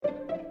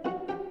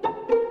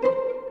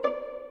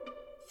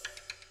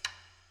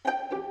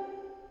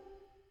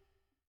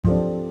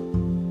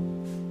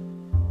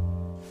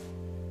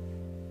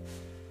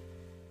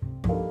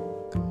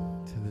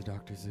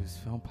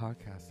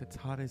podcast. It's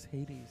hot as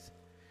Hades.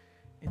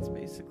 It's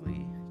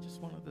basically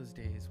just one of those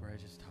days where I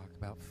just talk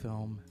about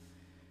film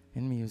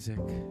and music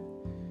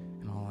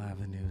and all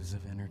avenues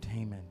of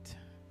entertainment.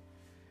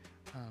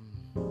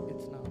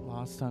 It's not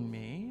lost on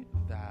me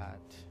that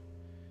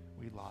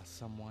we lost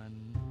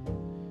someone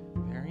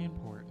very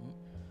important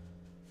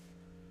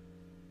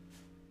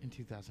in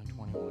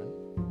 2021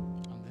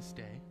 on this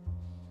day.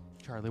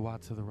 Charlie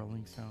Watts of the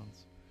Rolling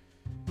Stones.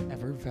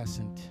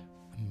 Effervescent,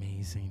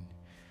 amazing.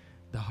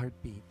 The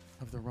heartbeat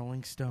of the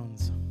Rolling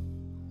Stones.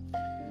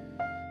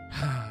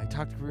 I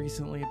talked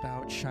recently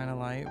about Shine a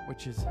Light,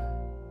 which is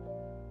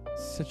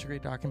such a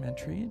great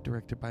documentary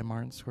directed by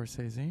Martin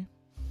Scorsese.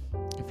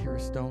 If you're a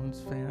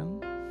Stones fan,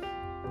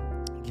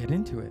 get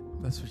into it.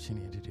 That's what you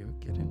need to do.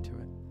 Get into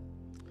it.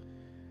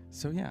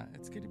 So yeah,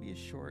 it's going to be a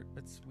short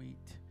but sweet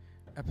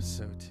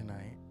episode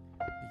tonight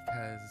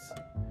because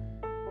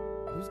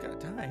who's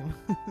got time?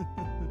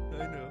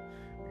 I know.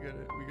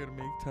 We gotta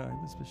make time,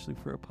 especially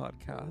for a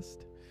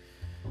podcast.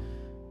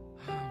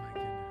 Oh my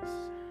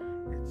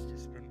goodness. It's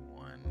just been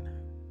one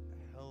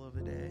hell of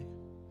a day.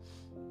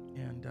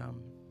 And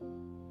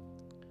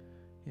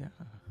yeah.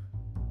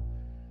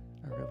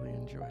 I really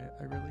enjoy it.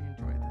 I really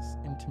enjoy this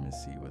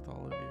intimacy with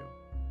all of you.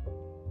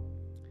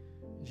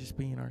 And just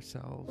being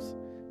ourselves,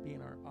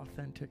 being our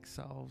authentic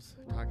selves,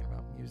 talking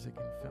about music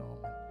and film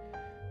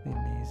and the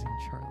amazing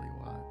Charlie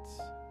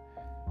Watts.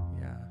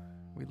 Yeah,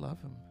 we love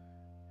him.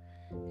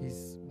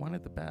 He's one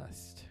of the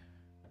best.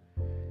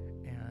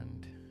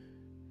 And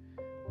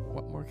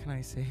what more can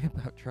I say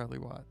about Charlie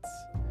Watts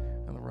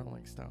and the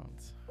Rolling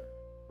Stones?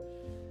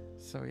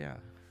 So yeah,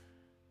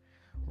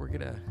 we're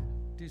gonna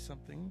do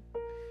something.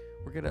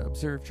 We're gonna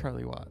observe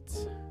Charlie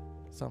Watts.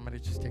 So I'm gonna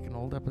just take an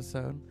old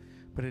episode,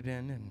 put it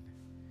in, and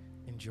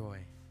enjoy.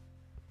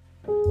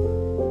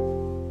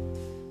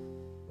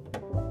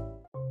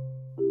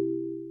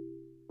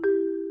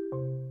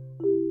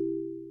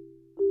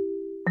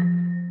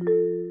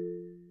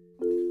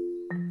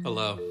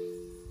 Hello.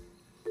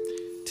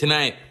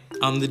 Tonight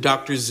on the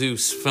Dr.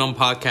 Zeus Film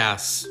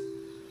Podcast,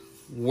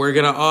 we're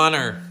gonna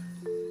honor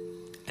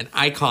an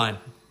icon.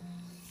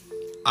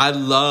 I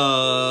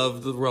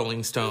love the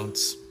Rolling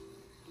Stones.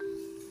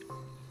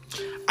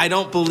 I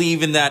don't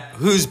believe in that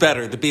who's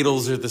better, the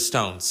Beatles or the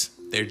Stones.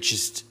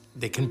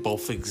 They can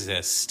both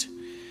exist.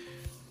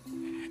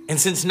 And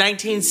since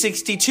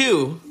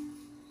 1962,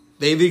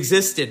 they've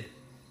existed.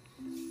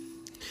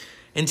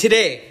 And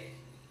today,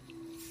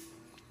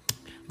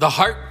 the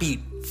heartbeat,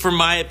 for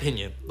my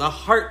opinion, the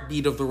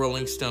heartbeat of the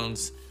Rolling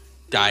Stones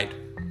died.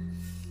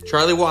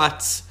 Charlie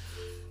Watts,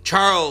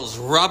 Charles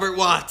Robert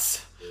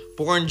Watts,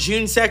 born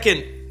June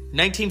 2nd,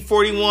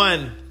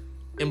 1941,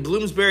 in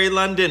Bloomsbury,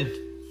 London.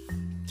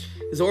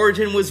 His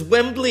origin was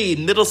Wembley,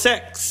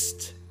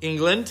 Middlesex,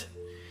 England.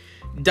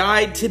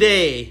 Died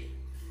today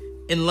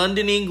in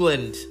London,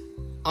 England,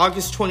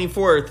 August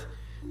 24th,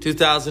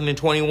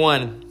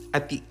 2021,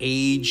 at the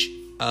age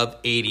of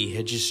 80.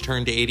 Had just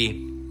turned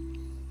 80.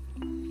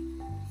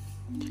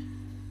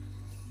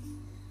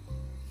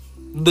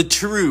 The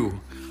true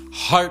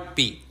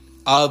heartbeat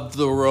of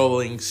the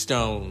Rolling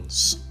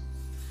Stones.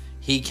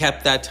 He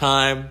kept that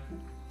time.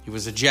 He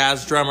was a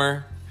jazz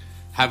drummer,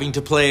 having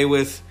to play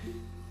with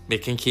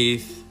Mick and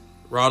Keith,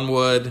 Ron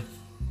Wood,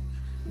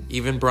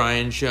 even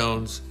Brian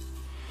Jones.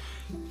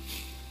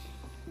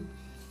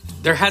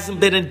 There hasn't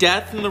been a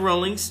death in the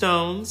Rolling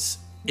Stones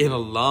in a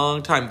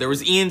long time. There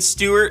was Ian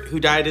Stewart, who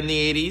died in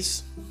the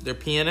 80s, their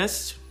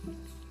pianist.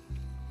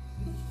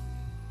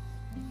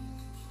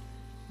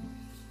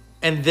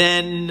 And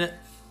then,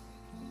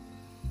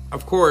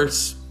 of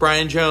course,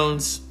 Brian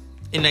Jones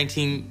in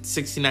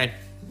 1969.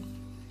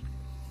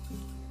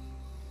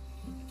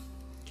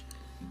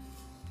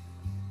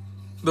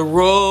 The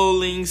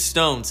Rolling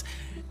Stones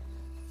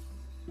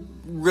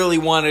really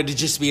wanted to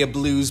just be a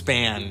blues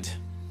band.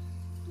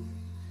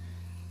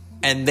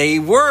 And they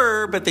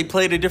were, but they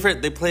played a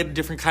different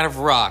kind of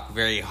rock,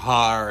 very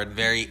hard,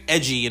 very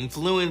edgy,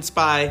 influenced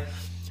by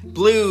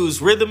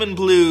blues, rhythm and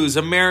blues,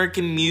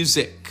 American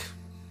music.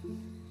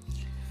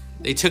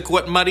 They took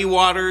what Muddy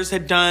Waters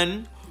had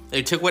done,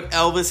 they took what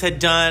Elvis had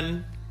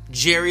done,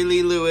 Jerry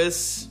Lee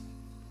Lewis,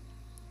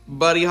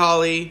 Buddy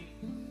Holly,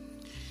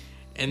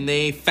 and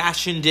they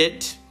fashioned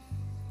it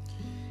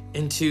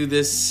into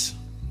this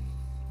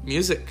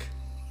music.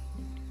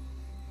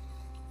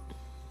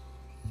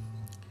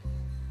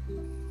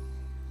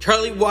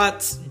 Charlie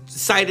Watts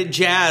cited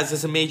jazz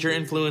as a major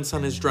influence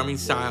on his drumming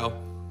style.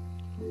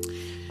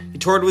 He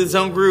toured with his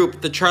own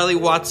group, the Charlie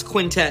Watts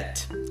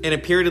Quintet, and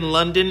appeared in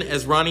London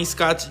as Ronnie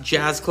Scott's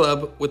Jazz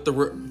Club with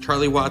the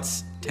Charlie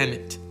Watts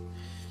Tenet.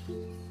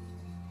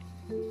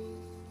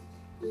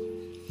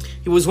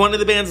 He was one of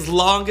the band's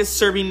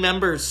longest-serving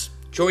members,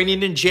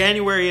 joining in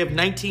January of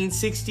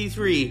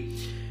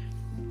 1963,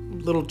 a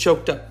little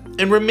choked up,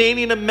 and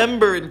remaining a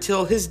member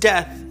until his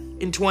death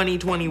in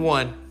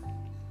 2021.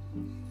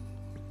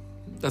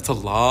 That's a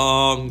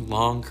long,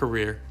 long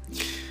career.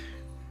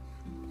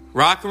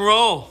 Rock and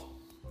roll.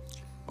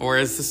 Or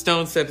as the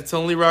Stones said, it's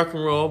only rock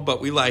and roll,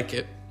 but we like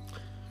it.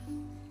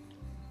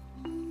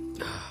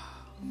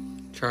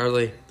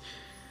 Charlie.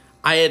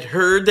 I had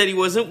heard that he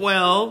wasn't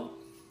well.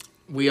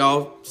 We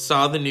all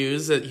saw the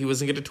news that he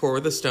wasn't going to tour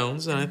with the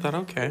Stones, and I thought,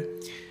 okay,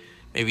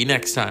 maybe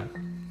next time.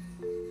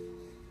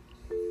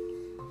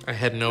 I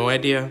had no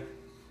idea.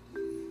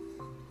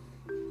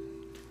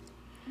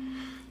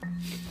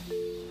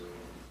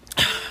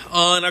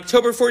 On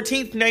October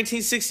 14th,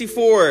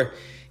 1964,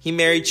 he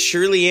married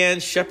Shirley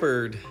Ann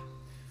Shepard,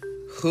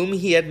 whom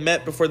he had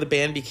met before the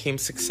band became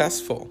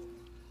successful.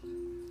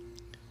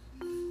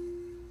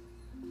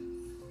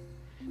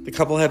 The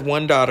couple had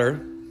one daughter,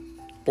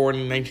 born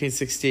in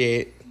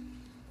 1968,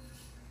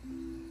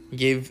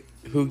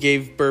 who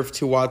gave birth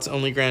to Watts'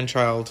 only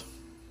grandchild.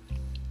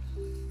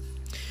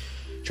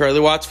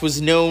 Charlie Watts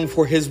was known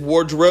for his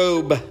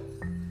wardrobe.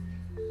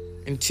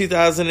 In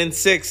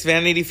 2006,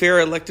 Vanity Fair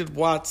elected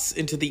Watts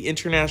into the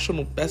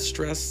International Best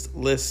Dressed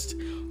List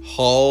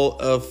Hall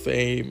of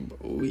Fame.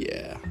 Oh,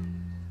 yeah.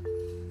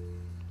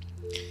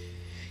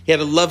 He had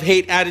a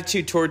love-hate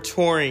attitude toward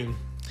touring,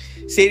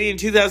 stating in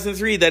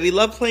 2003 that he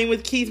loved playing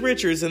with Keith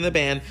Richards in the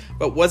band,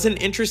 but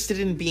wasn't interested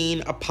in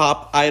being a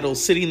pop idol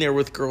sitting there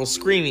with girls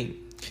screaming.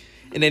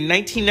 In a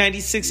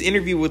 1996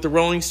 interview with the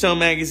Rolling Stone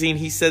magazine,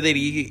 he said that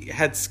he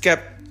had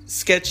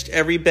sketched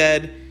every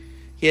bed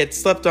he had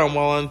slept on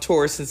while on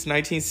tour since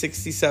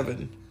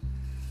 1967.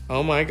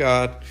 Oh my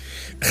God.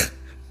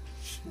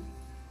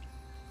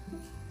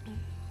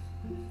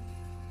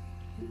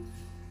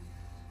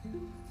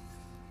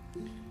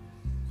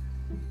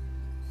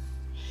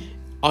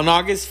 On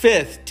August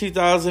 5th,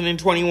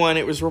 2021,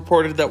 it was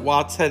reported that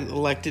Watts had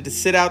elected to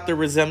sit out the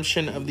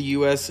resumption of the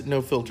U.S.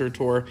 No Filter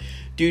tour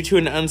due to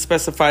an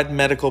unspecified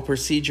medical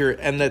procedure,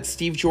 and that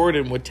Steve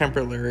Jordan would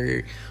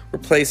temporarily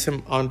replace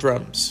him on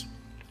drums.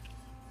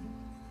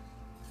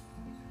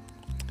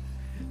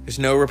 There's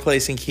no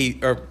replacing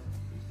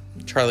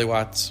Charlie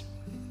Watts.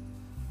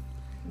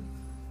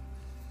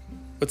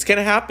 What's going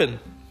to happen?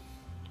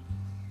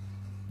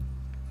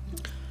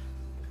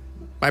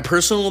 My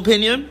personal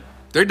opinion,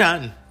 they're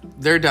done.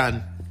 They're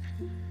done.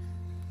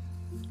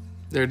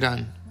 They're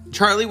done.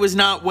 Charlie was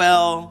not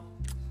well.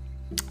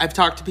 I've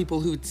talked to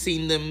people who'd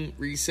seen them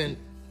recent.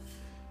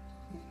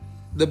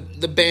 The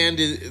band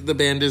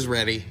is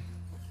ready.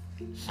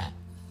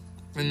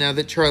 And now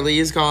that Charlie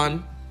is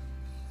gone,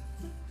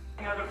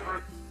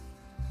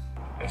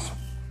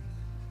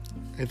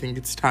 I think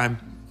it's time.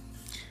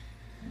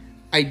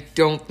 I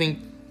don't think...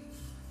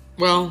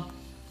 Well,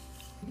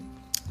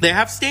 they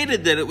have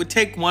stated that it would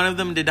take one of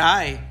them to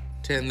die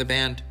to end the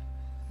band.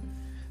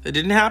 That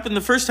didn't happen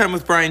the first time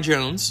with Brian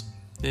Jones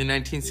in the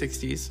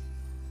 1960s.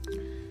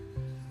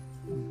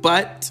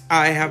 But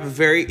I have a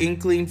very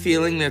inkling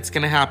feeling that's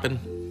going to happen.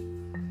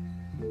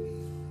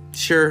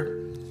 Sure,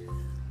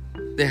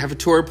 they have a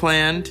tour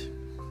planned.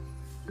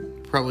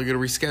 Probably going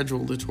to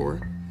reschedule the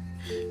tour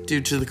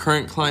due to the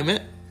current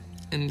climate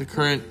and the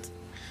current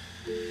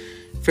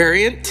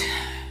variant.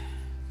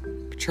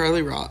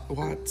 Charlie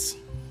Watts.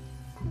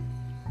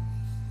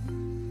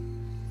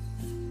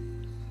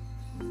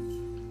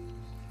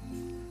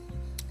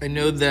 I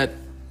know that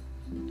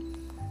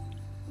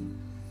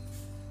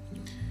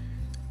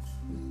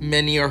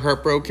many are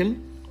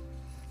heartbroken.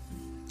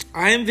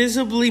 I am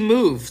visibly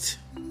moved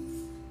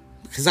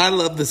because I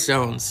love the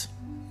Stones.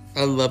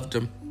 I loved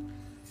them.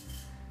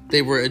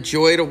 They were a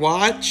joy to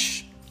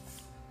watch.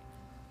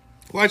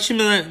 Watching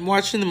them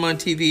on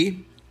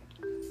TV,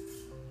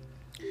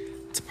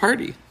 it's a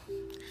party.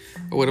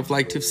 I would have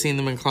liked to have seen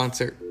them in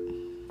concert.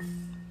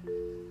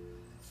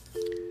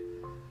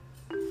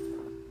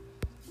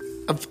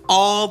 Of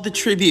all the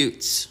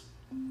tributes,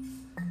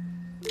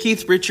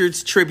 Keith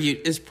Richards'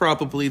 tribute is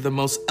probably the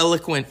most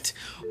eloquent,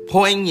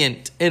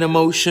 poignant, and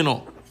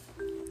emotional.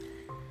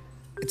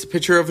 It's a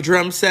picture of a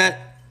drum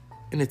set,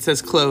 and it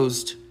says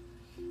closed.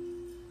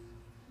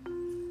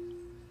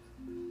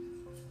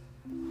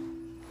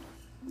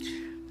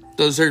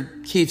 Those are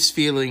Keith's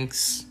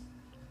feelings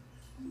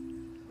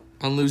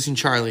on losing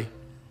Charlie.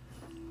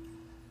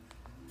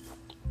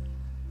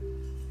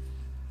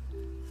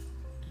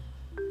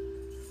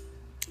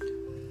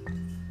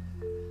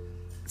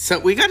 So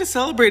we got to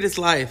celebrate his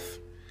life.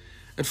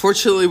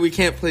 Unfortunately, we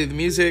can't play the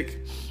music.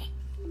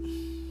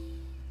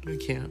 We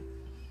can't.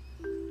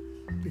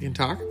 We can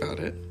talk about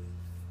it.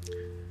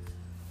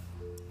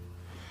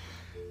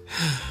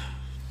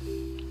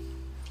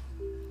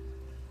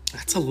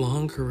 That's a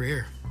long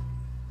career.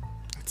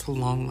 That's a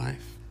long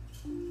life.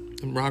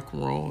 In rock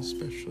and roll,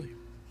 especially.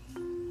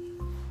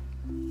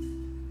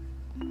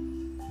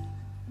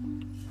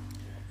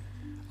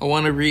 I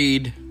want to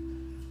read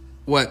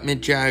what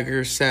Mick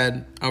Jagger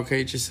said.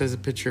 Okay, it just says a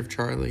picture of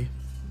Charlie.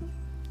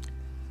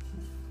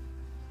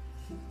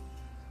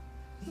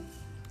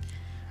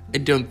 I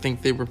don't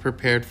think they were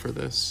prepared for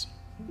this.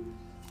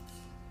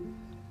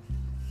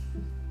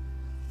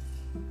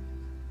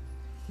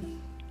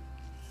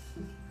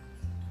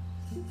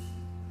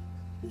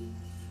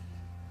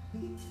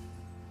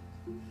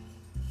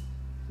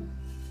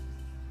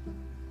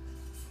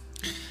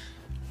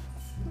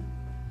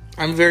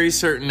 I'm very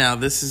certain now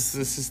this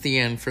is the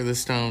end for the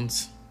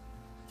Stones.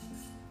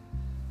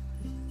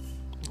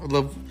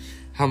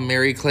 how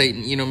Mary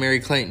Clayton, Mary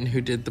Clayton,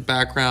 who did the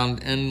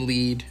background and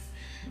lead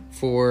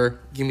for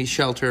Gimme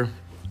Shelter,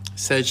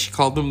 said she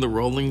called them the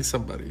Rolling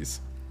Somebodies.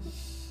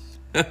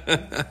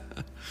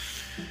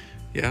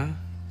 Yeah.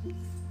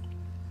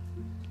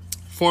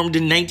 Formed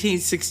in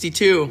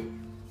 1962.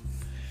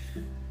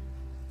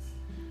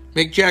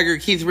 Mick Jagger,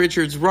 Keith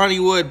Richards, Ronnie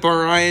Wood,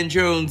 Brian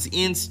Jones,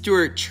 Ian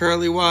Stewart,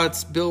 Charlie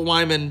Watts, Bill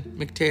Wyman,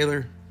 Mick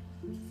Taylor.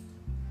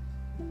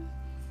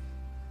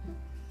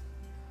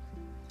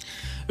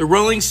 The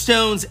Rolling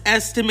Stones'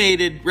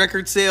 estimated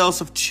record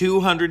sales of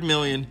 200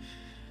 million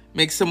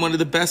makes them one of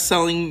the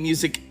best-selling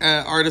music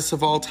artists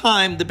of all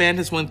time. The band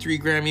has won 3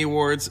 Grammy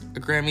Awards, a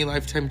Grammy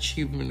Lifetime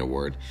Achievement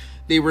Award.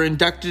 They were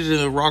inducted into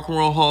the Rock and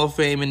Roll Hall of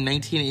Fame in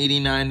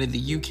 1989 and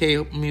the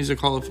UK Music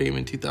Hall of Fame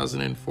in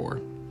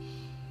 2004.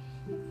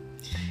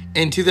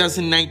 In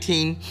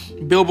 2019,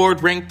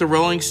 Billboard ranked the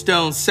Rolling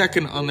Stones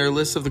second on their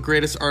list of the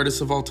greatest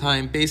artists of all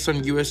time based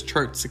on U.S.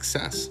 chart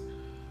success.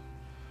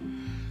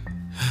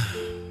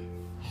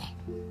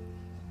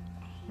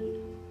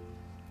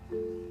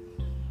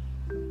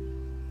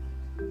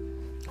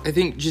 I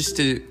think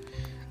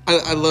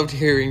I loved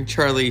hearing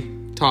Charlie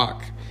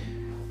talk.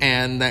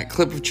 And that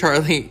clip of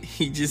Charlie,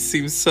 he just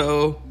seems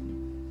so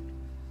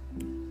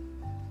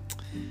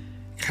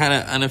kind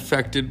of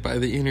unaffected by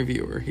the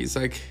interviewer. He's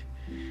like,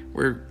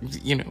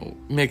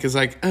 Mick is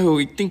like, oh,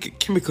 we think a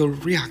chemical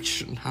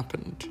reaction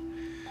happened.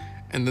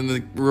 And then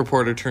the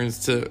reporter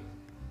turns to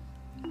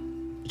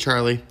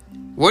Charlie.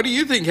 What do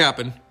you think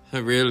happened? I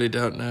really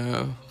don't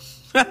know.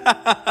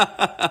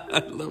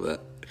 I love that.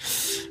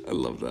 I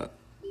love that.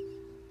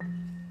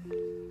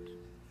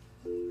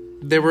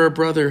 They were a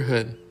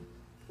brotherhood.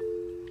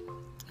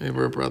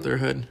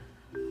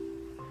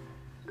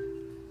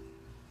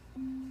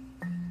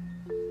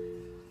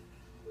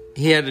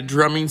 He had a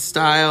drumming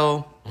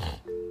style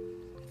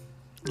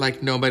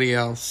like nobody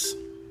else.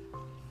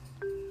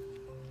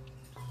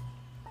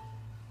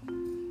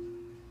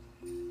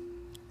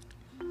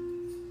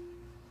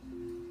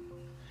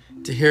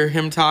 To hear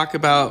him talk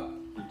about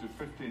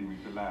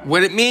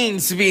what it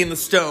means to be in the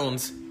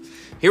Stones.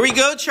 Here we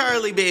go,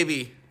 Charlie,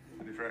 baby.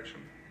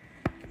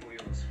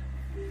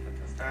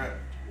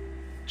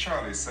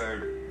 Charlie,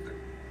 so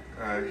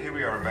here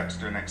we are about to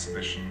do an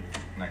exhibition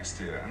next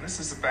year, and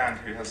this is a band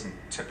who hasn't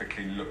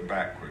typically looked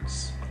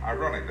backwards.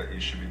 Ironic that you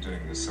should be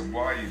doing this, so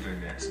why are you doing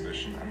the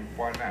exhibition, and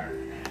why now?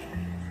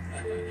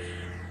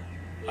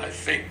 I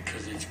think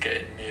because it's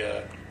getting me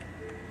a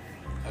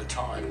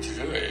time to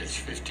do it. It's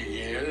 50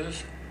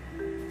 years,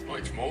 well,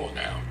 it's more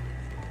now.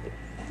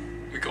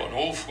 We've got an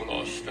awful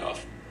lot of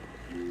stuff,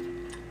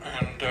 and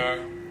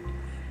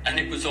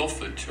it was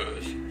offered to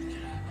us,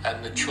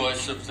 and the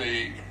choice of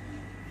the,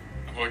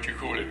 what do you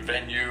call it,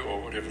 venue or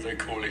whatever they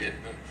call it in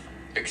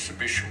the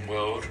exhibition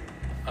world,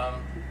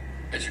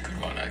 it's a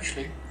good one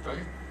actually, very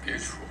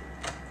beautiful,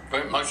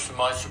 very much to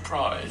my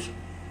surprise.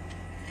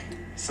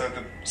 So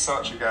the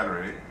Saatchi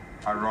Gallery,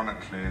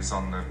 ironically, is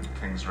on the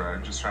King's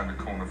Road, just around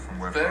the corner from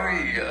where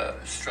very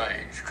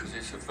strange, because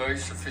it's a very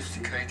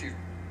sophisticated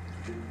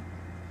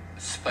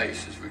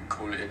space, as we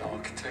call it in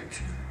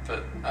architecture,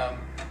 but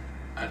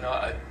and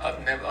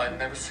I'd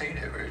never seen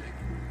it really,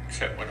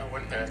 except when I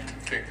went there to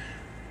think.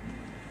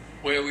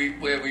 Where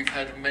we've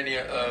had many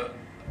a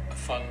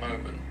fun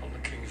moment on the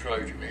King's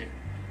Road, you mean?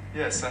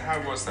 Yeah, so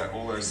how was that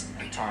all those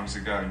times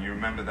ago? And you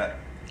remember that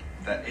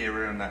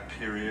era and that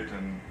period,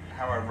 and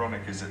how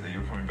ironic is it that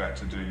you're coming back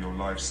to do your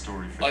life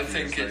story 50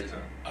 years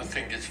later? I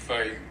think it's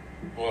very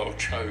well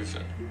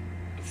chosen.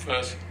 The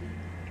first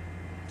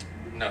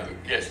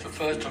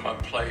time I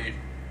played,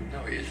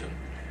 no it isn't.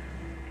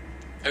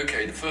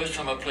 Okay, the first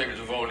time I played with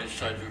the Rolling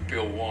Stones with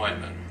Bill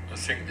Wyman, I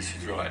think this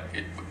is right,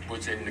 it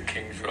was in the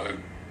King's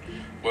Road,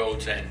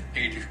 World's End,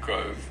 Edith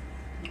Grove.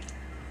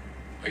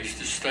 I used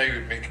to stay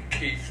with Mick and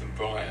Keith and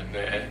Brian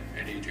there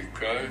in Edith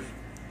Grove,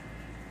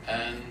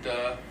 and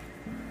the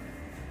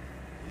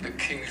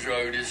King's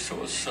Road is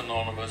sort of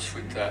synonymous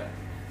with that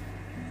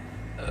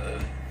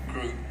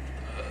group,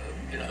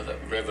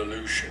 that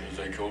revolution, as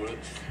they call it,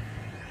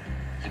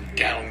 and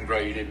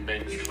downgraded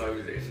men's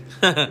clothing.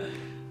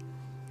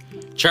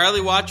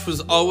 Charlie Watts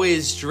was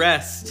always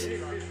dressed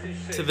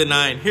to the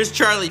nine. Here's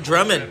Charlie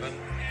drumming.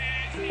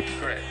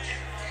 Stretch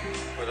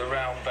with a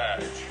round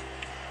badge,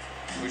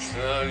 which for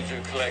those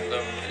who collect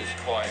them is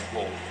quite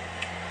important.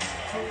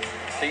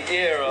 The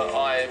era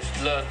I've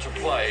learned to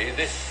play,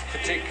 this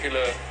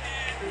particular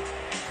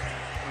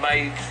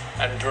make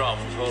and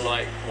drums were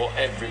like what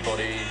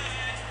everybody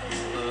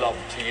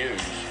loved to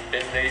use.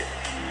 In the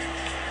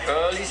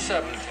early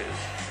 70s,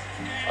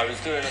 I was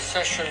doing a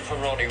session for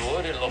Ronnie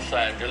Wood in Los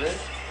Angeles,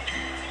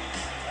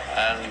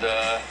 and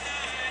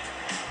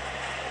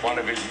one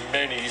of his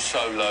many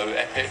solo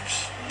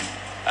epics,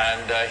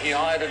 and he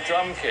hired a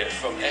drum kit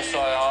from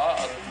SIR,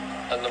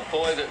 and the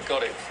boy that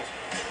got it,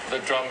 the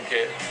drum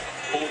kit,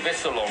 brought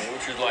this along,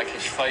 which was like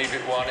his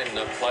favourite one in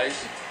the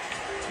place,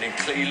 and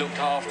he looked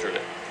after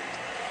it,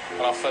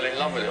 and I fell in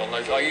love with it on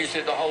those. I used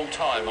it the whole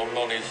time on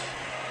Ronnie's,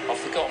 I've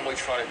forgotten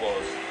which one it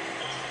was,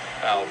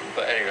 album,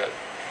 but anyway,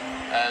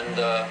 and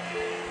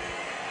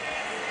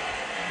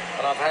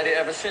And I've had it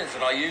ever since,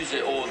 and I use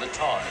it all the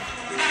time.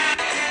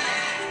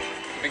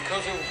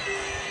 Because of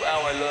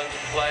how I learned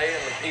to play and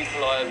the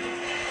people I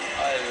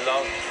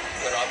loved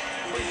when I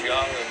was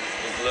young and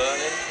was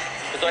learning,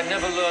 because I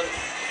never learned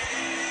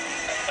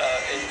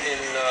in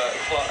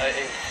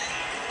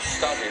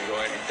studies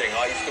or anything.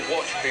 I used to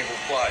watch people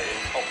play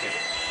and copy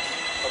them.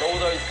 And all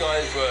those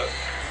guys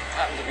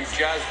happened to be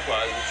jazz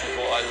players, which is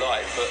what I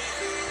like, but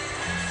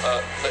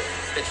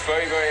it's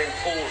very, very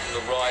important to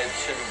ride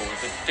cymbals,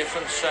 the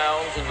different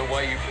sounds and the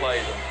way you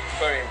play them.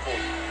 Very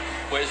important.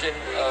 Whereas in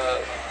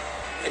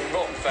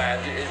rock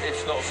band,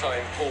 it's not so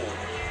important.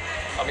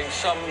 I mean,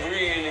 some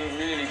really,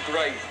 really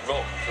great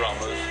rock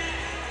drummers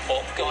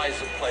or guys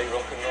that play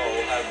rock and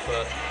roll have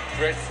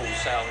dreadful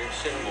sounding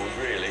cymbals,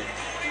 really.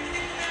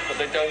 But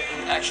they don't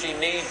actually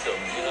need them,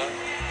 you know.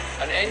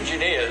 And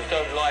engineers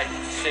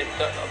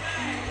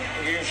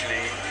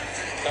usually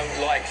don't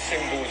like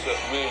cymbals that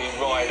really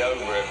ride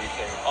over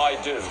everything. I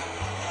do.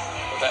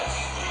 But that's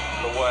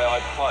the way I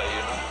play,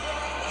 you know.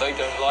 They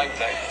don't like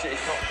that because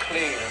it's not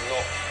clean and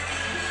not,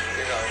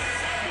 you know,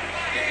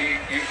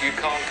 you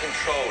can't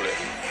control it.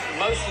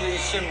 Most of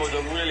these cymbals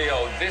are really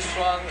old. This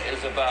one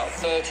is about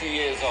 30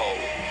 years old.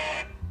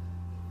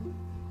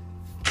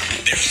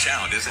 Their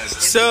sound is as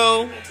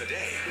So,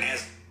 today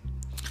as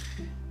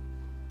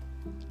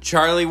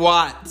Charlie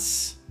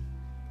Watts,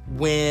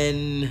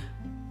 when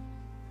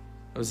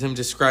it was him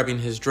describing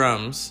his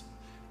drums,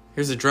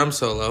 here's a drum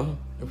solo,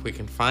 if we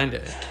can find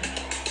it.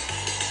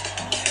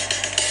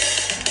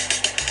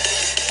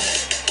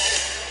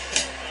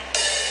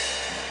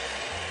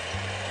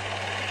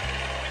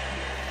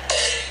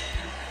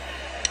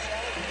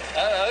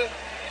 Hello.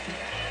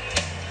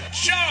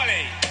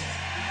 Charlie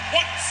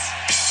Watts.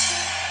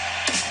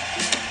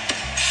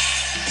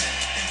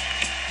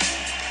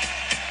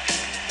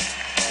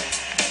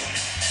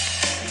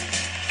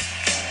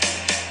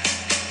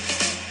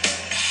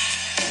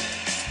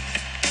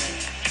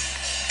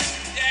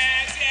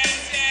 Yes,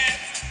 yes, yes.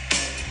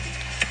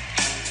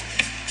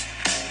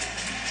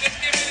 Just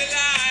give me the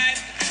line.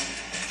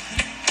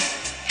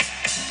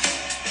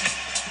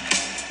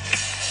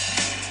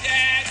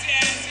 Yes,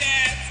 yes,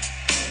 yes.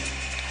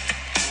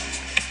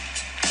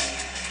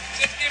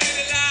 Just give me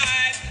the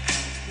line.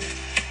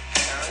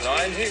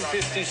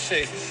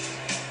 1956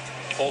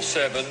 or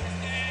 7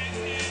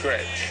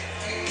 Gretsch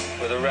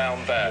with a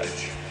round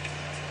badge,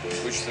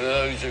 which to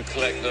those who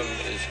collect them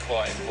is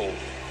quite important.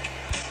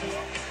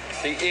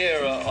 The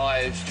era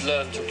I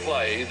learned to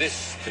play,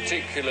 this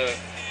particular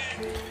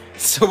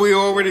So we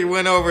already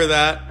went over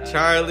that.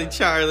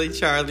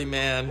 Charlie,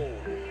 man.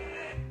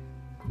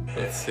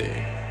 Let's see.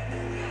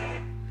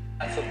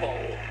 that's a bowl.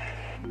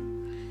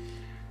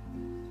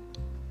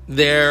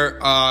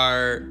 There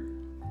are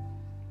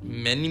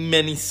many,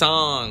 many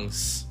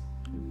songs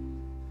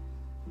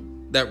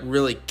that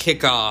really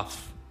kick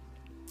off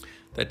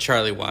that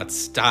Charlie Watts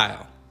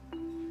style.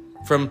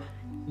 From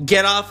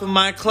Get Off of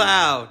My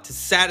Cloud to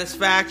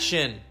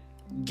Satisfaction,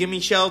 Gimme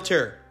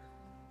Shelter,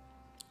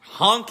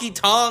 Honky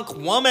Tonk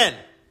Woman,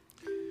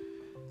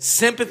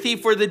 Sympathy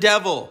for the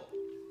Devil,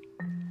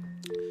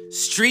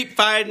 Street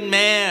Fighting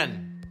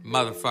Man,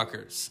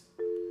 motherfuckers.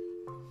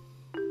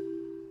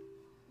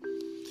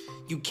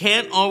 You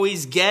can't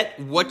always get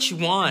what you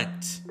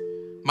want.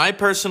 My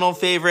personal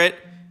favorite,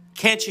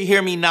 Can't You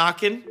Hear Me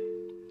Knockin'?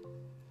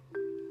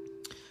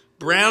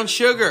 Brown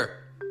Sugar,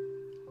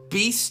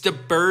 Beast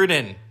of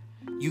Burden,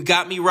 You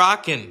Got Me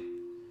Rockin',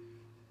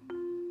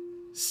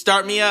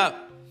 Start Me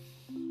Up,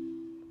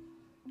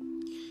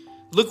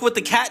 Look What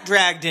the Cat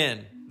Dragged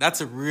In.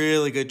 That's a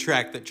really good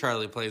track that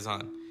Charlie plays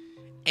on.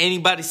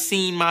 Anybody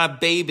Seen My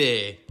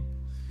Baby?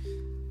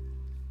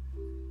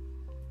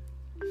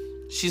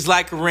 She's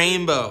Like a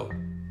Rainbow,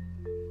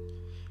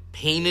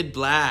 Painted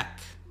Black.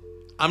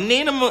 I'm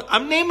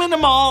naming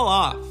them all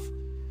off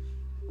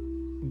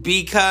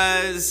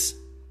because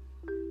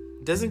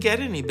it doesn't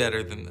get any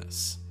better than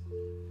this.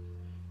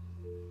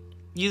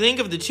 You think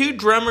of the two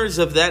drummers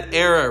of that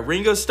era,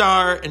 Ringo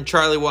Starr and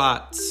Charlie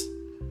Watts.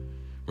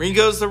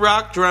 Ringo's the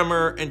rock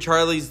drummer and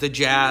Charlie's the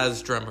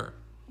jazz drummer.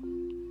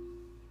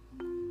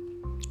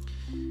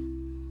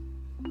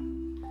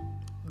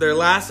 Their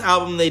last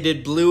album, they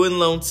did Blue and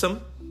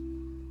Lonesome,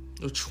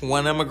 which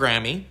won them a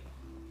Grammy.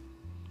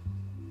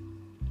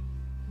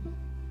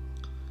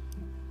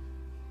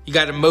 You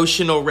got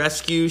Emotional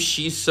Rescue,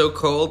 She's So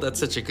Cold. That's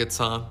such a good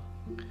song.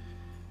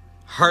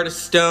 Heart of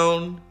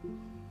Stone,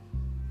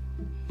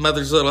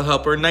 Mother's Little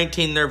Helper,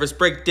 19 Nervous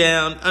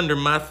Breakdown, Under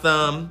My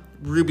Thumb,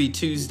 Ruby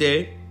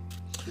Tuesday,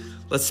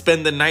 Let's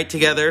Spend the Night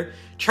Together.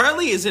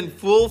 Charlie is in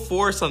full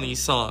force on these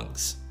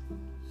songs.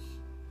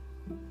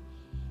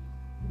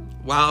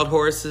 Wild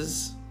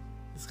Horses,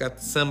 he's got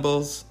the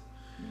cymbals.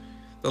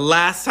 The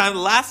Last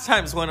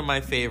Time is one of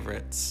my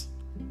favorites.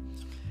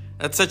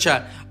 That's such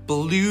a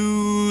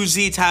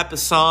bluesy type of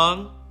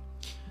song.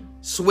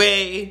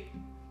 Sway,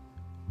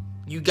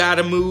 You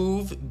Gotta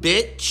Move,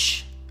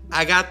 Bitch,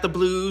 I Got the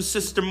Blues,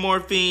 Sister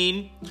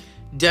Morphine,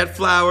 Dead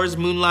Flowers,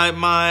 Moonlight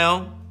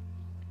Mile.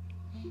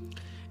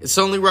 It's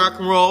only rock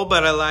and roll,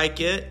 but I like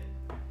it.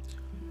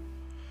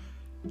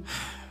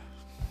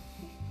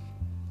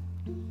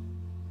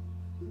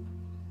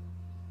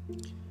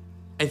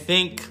 I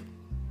think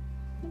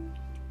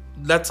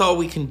that's all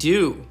we can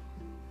do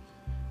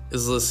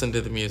is listen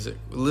to the music.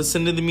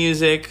 Listen to the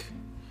music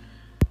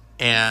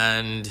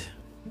and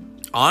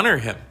honor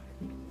him.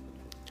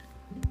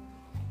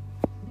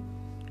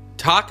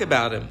 Talk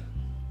about him.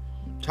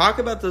 Talk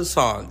about those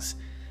songs.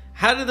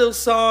 How do those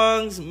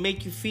songs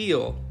make you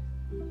feel?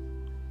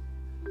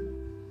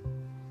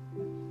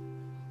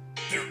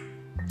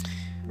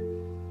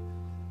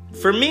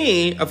 For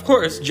me, of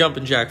course,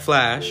 Jumpin' Jack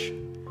Flash,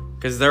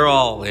 because they're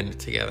all in it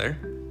together.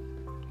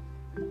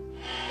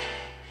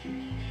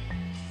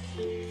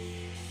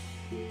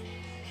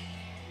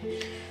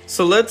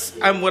 So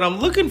what I'm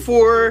looking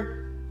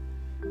for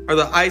are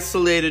the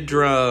isolated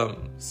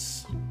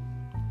drums.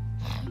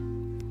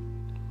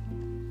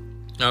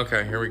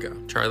 Okay, here we go.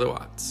 Charlie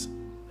Watts.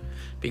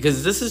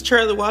 Because this is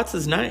Charlie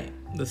Watts' night.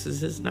 This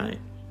is his night.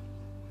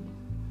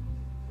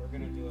 We're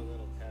going to do a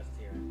little test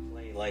here and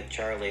play like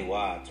Charlie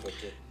Watts, which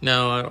is...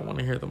 No, I don't want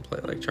to hear them play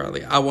like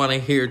Charlie. I want to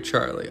hear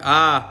Charlie.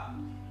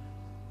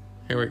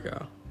 Here we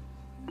go.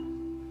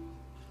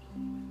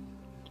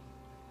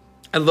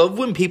 I love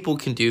when people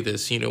can do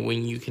this,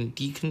 when you can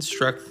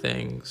deconstruct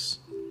things.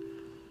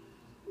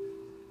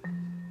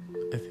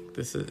 I think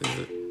this is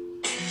it.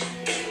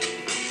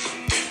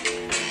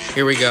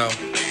 Here we go.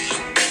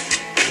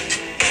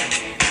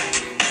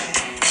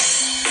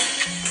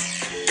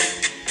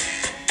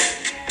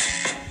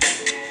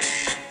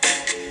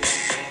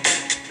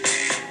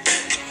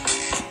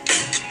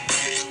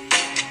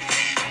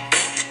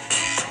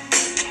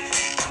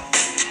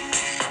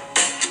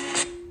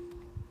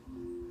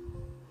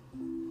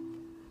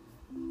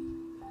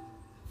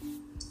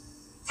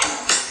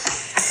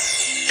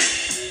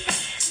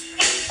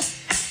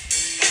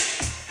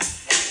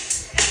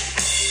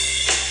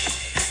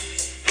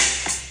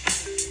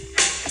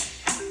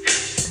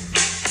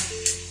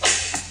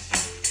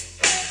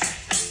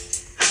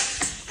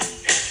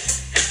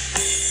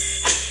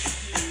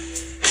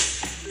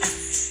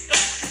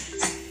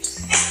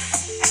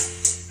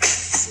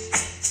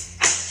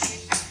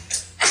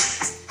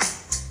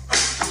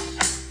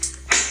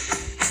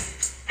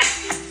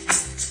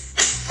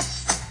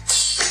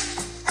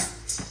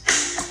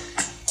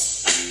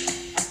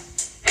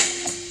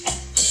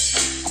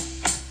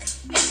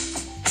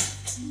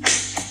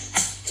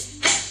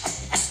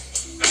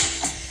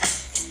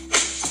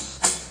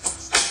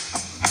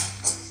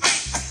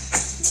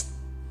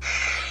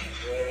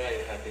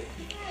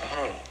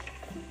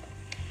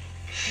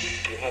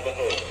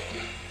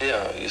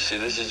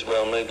 This is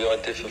where maybe I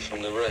differ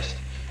from the rest.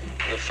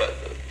 The fact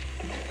that,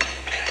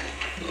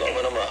 like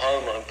when I'm at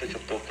home, I pick a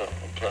book up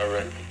and play a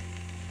record,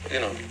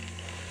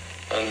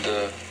 and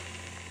I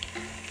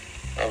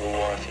have a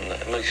wife, and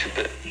that it makes you a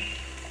bit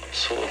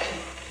sort of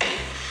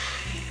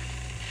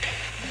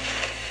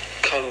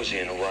cozy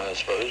in a way, I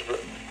suppose.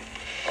 But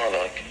I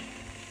like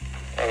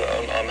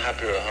it. I'm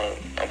happier at home.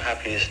 I'm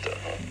happiest at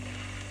home.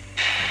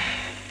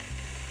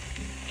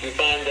 Do you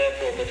find,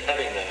 therefore, that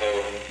having the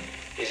home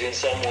is in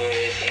some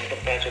ways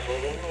incompatible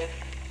with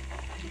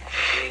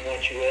being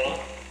what you are?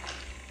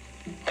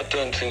 I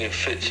don't think it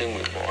fits in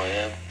with what I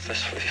am, if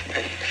that's what you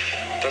mean.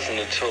 It doesn't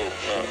at all,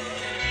 no.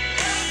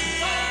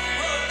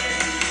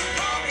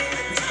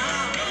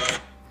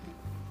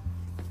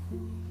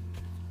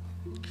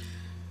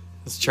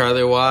 It's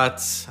Charlie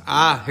Watts.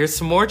 Here's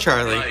some more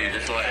Charlie. No,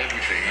 it's like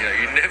everything,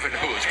 you never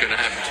know what's going to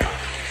happen to you.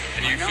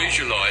 And you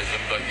visualise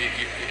them, but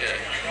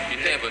you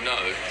never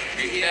know.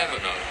 You never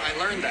know. I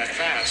learned that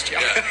fast, Yeah,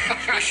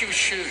 especially with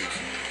shoes.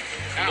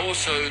 More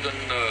so than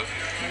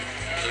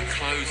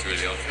clothes,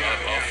 really, I've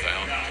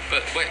found.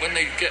 But when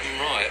they get them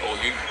right, or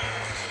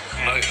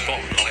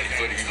bottom line is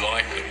whether you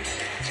like them,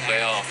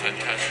 they are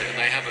fantastic, and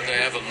they have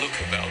a look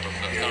about them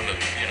that none of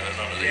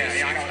these.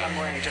 Yeah, I'm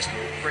wearing just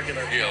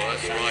regular. Yeah, well,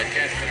 that's right.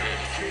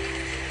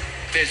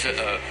 There's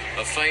a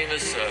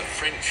famous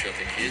French, I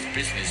think he is,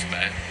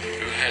 businessman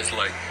who has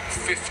like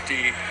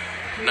 50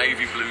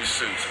 navy blue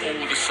suits,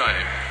 all the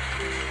same.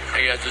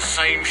 He has the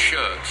same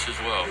shirts as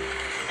well.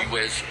 He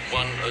wears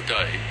one a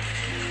day.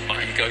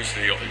 He goes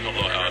to the office, not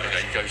like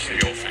that, he goes to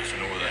the office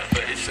and all that.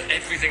 But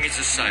everything is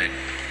the same.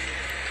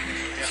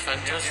 It's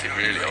fantastic,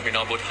 really. I mean,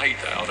 I would hate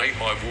that. I'd hate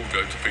my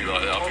wardrobe to be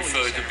like that. I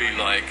prefer it to be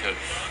like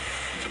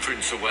the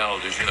Prince of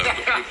Wales, with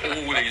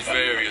all these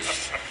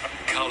various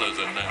colours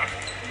and that.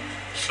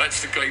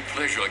 That's the great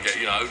pleasure I get,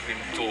 opening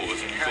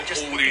doors and you've got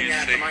all these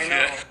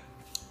things.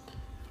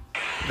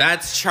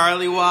 That's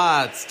Charlie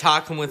Watts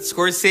talking with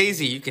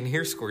Scorsese. You can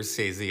hear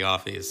Scorsese,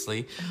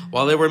 obviously,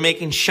 while they were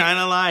making Shine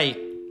a Light,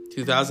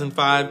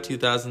 2005,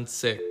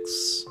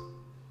 2006.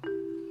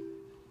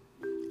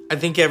 I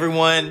think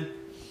everyone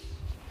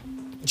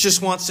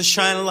just wants to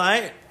shine a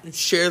light and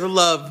share the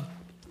love.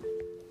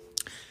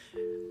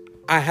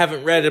 I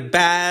haven't read a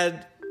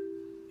bad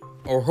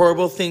or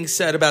horrible thing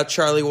said about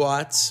Charlie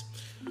Watts.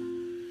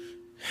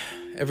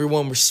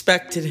 Everyone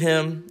respected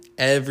him.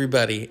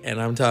 Everybody,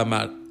 and I'm talking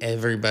about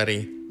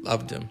everybody,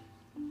 loved him.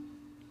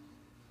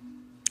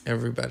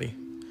 Everybody.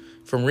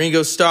 From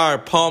Ringo Starr,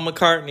 Paul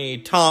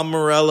McCartney, Tom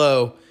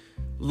Morello,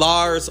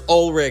 Lars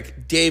Ulrich,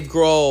 Dave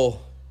Grohl,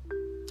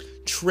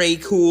 Trey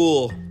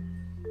Cool,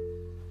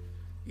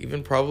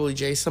 even probably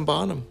Jason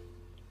Bonham.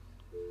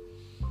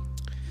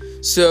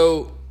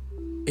 So,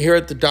 here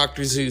at the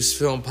Dr. Zeus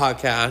Film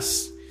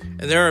Podcast,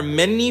 and there are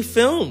many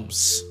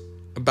films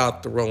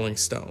about the Rolling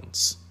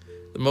Stones.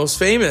 The most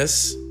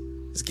famous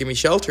is Gimme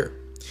Shelter,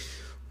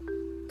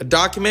 a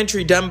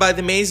documentary done by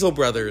the Maisel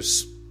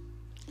brothers,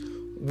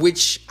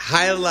 which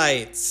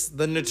highlights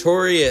the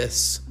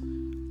notorious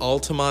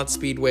Altamont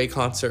Speedway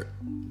concert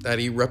that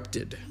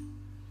erupted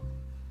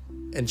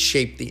and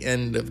shaped the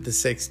end of the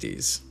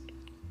 60s.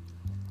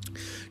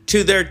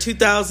 To their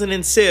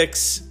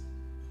 2006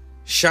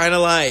 Shine a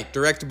Light,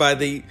 directed by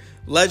the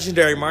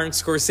legendary Martin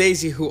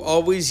Scorsese, who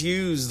always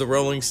used the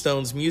Rolling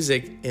Stones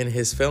music in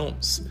his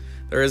films.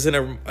 There isn't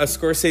a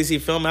Scorsese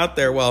film out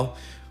there. Well,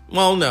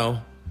 no.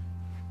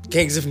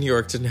 Gangs of New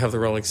York didn't have the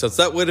Rolling Stones.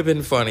 That would have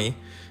been funny.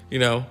 You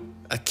know,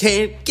 I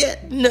can't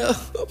get no.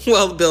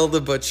 Well, Bill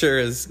the Butcher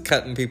is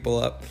cutting people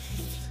up.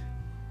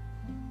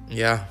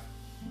 Yeah.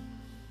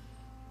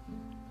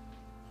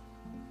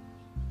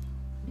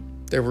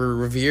 They were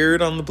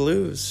revered on the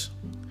blues.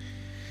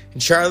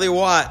 And Charlie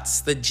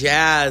Watts, the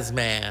jazz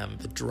man,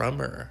 the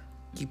drummer,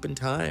 keeping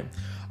time.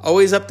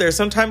 Always up there,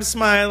 sometimes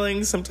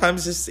smiling,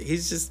 sometimes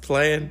he's just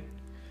playing.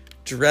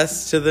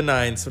 Dressed to the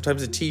nines,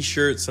 sometimes a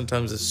t-shirt,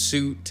 sometimes a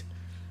suit.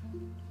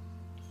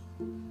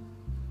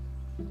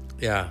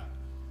 Yeah.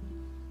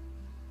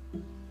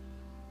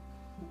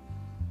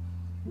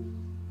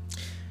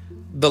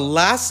 The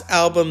last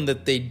album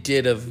that they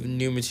did of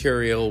new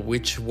material,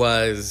 which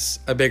was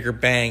A Bigger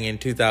Bang in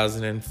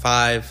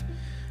 2005,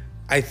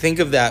 I think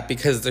of that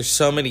because there's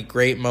so many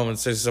great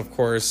moments. There's, of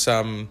course,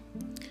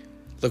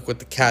 Look What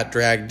the Cat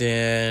Dragged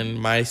In,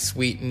 My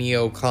Sweet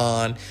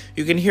Neocon.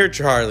 You can hear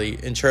Charlie,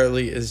 and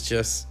Charlie is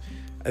just,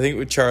 I think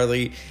with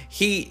Charlie,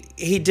 he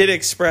did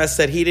express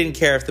that he didn't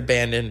care if the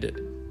band ended.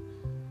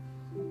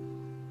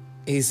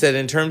 He said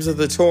in terms of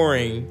the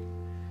touring,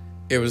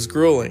 it was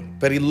grueling,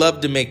 but he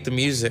loved to make the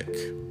music.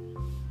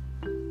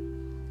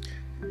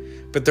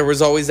 But there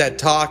was always that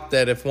talk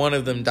that if one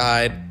of them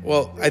died,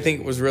 well, I think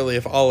it was really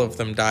if all of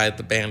them died,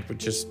 the band would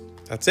just,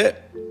 that's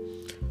it.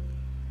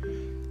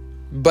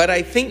 But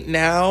I think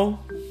now,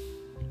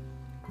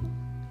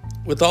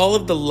 with all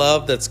of the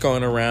love that's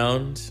going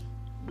around,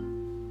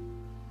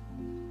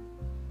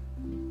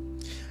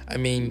 I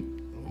mean,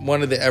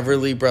 one of the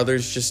Everly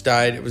brothers just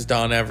died. It was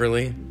Don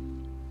Everly.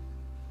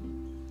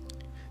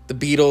 The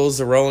Beatles,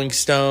 the Rolling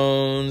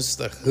Stones,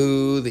 the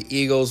Who, the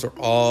Eagles are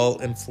all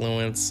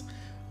influenced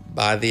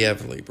by the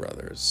Everly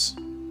brothers.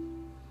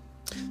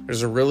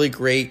 There's a really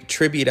great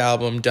tribute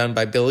album done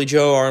by Billy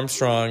Joe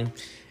Armstrong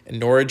and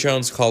Norah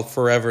Jones called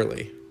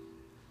Foreverly.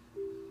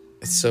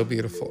 It's so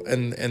beautiful.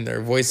 And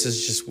their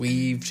voices just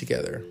weave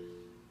together.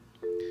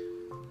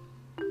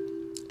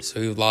 So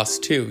we've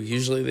lost two.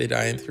 Usually they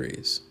die in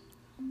threes.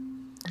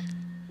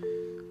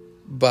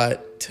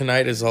 But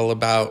tonight is all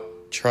about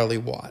Charlie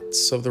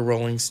Watts of the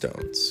Rolling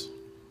Stones.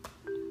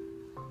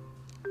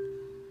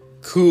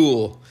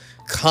 Cool,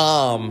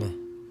 calm,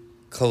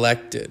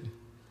 collected,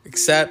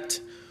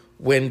 except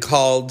when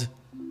called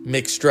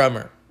Mick's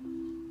drummer.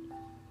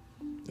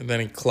 And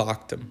then he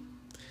clocked him.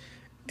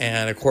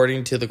 And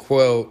according to the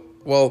quote,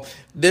 well,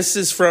 this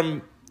is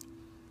from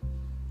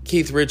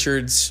Keith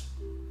Richards'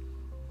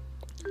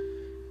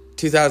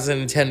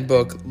 2010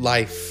 book,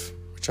 Life,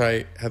 which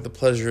I had the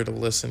pleasure to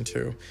listen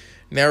to.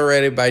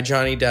 Narrated by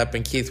Johnny Depp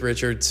and Keith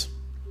Richards.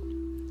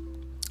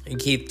 And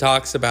Keith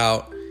talks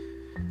about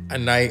a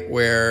night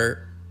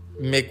where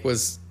Mick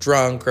was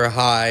drunk or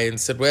high and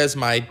said, "Where's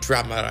my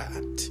drummer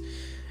at?"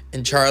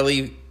 And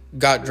Charlie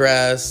got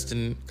dressed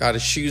and got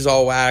his shoes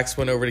all waxed,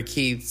 went over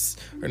to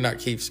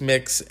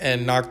Mick's,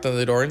 and knocked on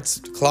the door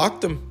and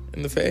clocked him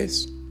in the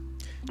face.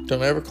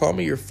 "Don't ever call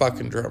me your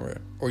fucking drummer,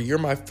 or you're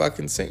my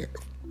fucking singer."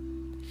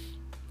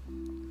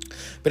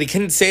 But he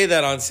couldn't say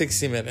that on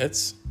 60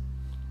 Minutes.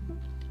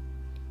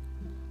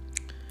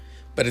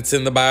 But it's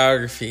in the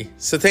biography.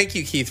 So thank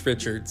you, Keith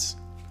Richards.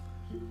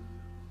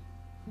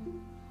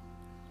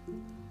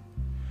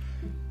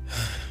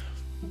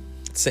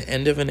 It's the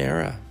end of an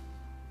era.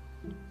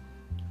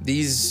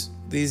 These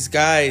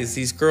guys,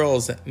 these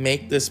girls that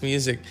make this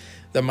music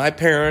that my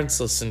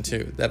parents listen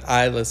to, that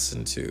I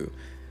listen to,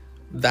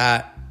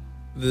 that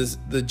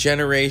the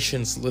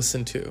generations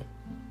listen to.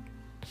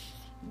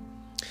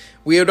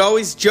 We would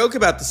always joke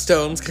about the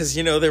Stones because,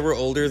 you know, they were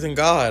older than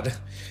God.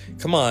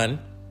 Come on.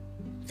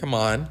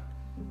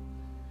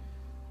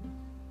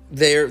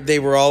 They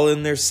were all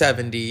in their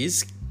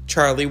 70s.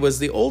 Charlie was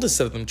the oldest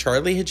of them.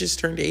 Charlie had just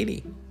turned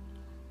 80.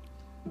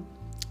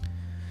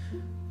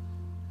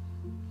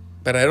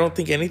 But I don't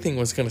think anything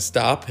was going to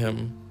stop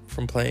him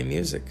from playing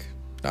music.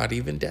 Not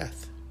even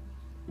death.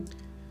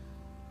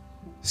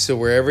 So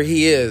wherever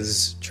he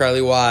is,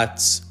 Charlie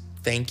Watts,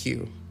 thank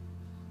you.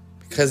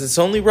 Because it's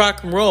only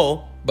rock and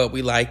roll, but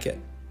we like it.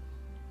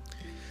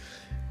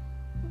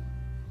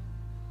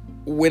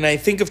 When I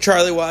think of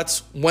Charlie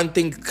Watts, one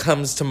thing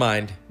comes to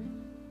mind.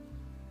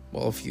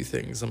 Well, a few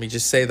things. Let me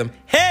just say them.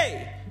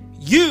 Hey,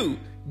 you,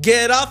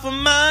 get off of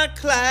my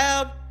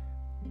cloud.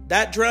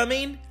 That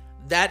drumming,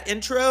 that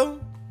intro,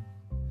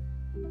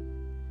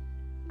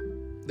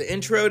 the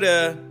intro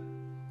to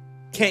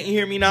Can't You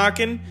Hear Me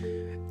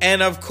Knocking?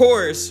 And of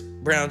course,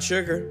 Brown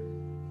Sugar,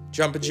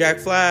 Jumpin' Jack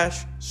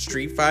Flash,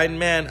 Street Fighting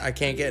Man, I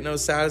Can't Get No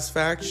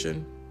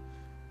Satisfaction.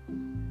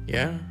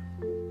 Yeah.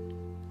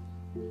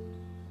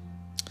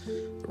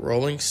 The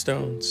Rolling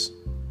Stones.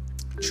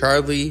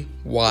 Charlie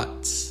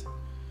Watts.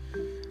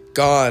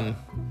 Gone,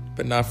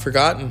 but not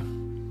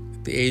forgotten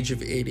at the age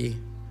of 80.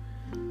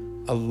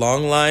 A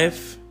long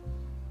life.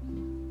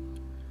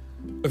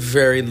 A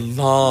very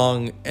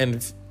long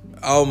and,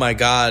 oh my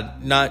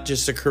God, not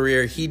just a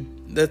career.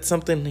 That's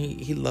something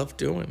he loved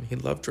doing. He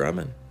loved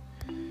drumming.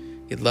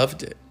 He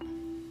loved it.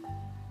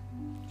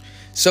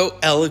 So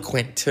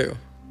eloquent too.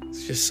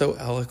 It's just so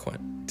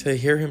eloquent to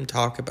hear him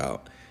talk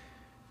about.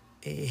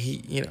 He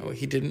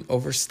didn't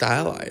over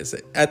stylize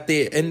it. At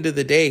the end of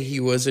the day, he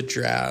was a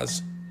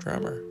jazz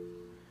drummer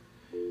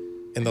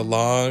in the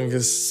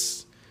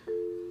longest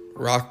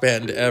rock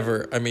band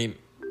ever. I mean,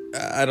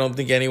 I don't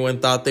think anyone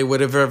thought they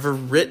would have ever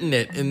written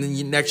it. And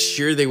then next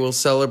year they will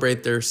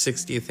celebrate their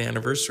 60th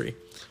anniversary.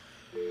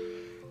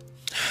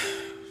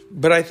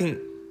 But I think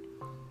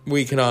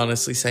we can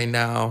honestly say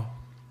now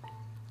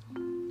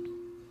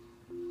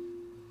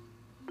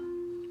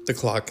the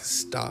clock has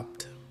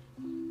stopped.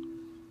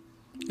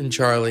 And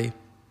Charlie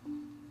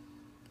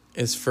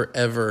is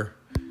forever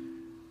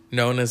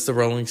known as the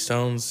Rolling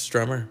Stones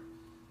drummer.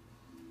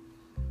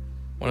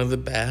 One of the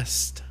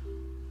best.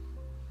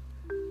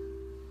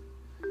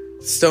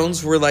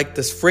 Stones were like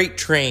this freight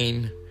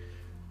train.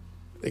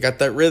 They got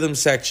that rhythm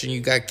section.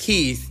 You got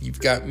Keith. You've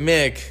got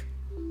Mick.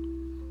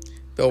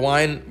 Bill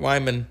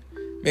Wyman.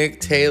 Mick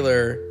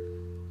Taylor.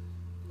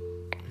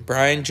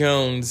 Brian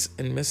Jones.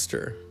 And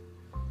Mr.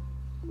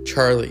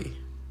 Charlie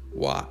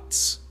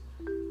Watts.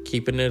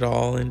 Keeping it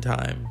all in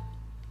time.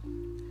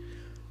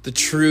 The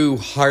true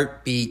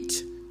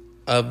heartbeat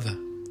of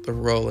the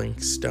Rolling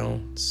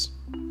Stones.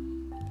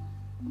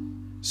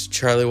 So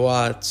Charlie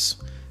Watts,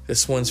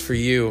 this one's for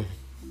you.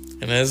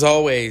 And as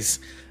always,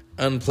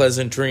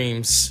 unpleasant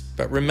dreams.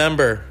 But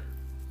remember,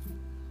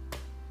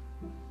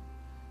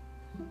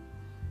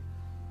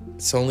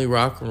 it's only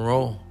rock and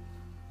roll,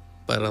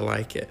 but I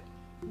like it.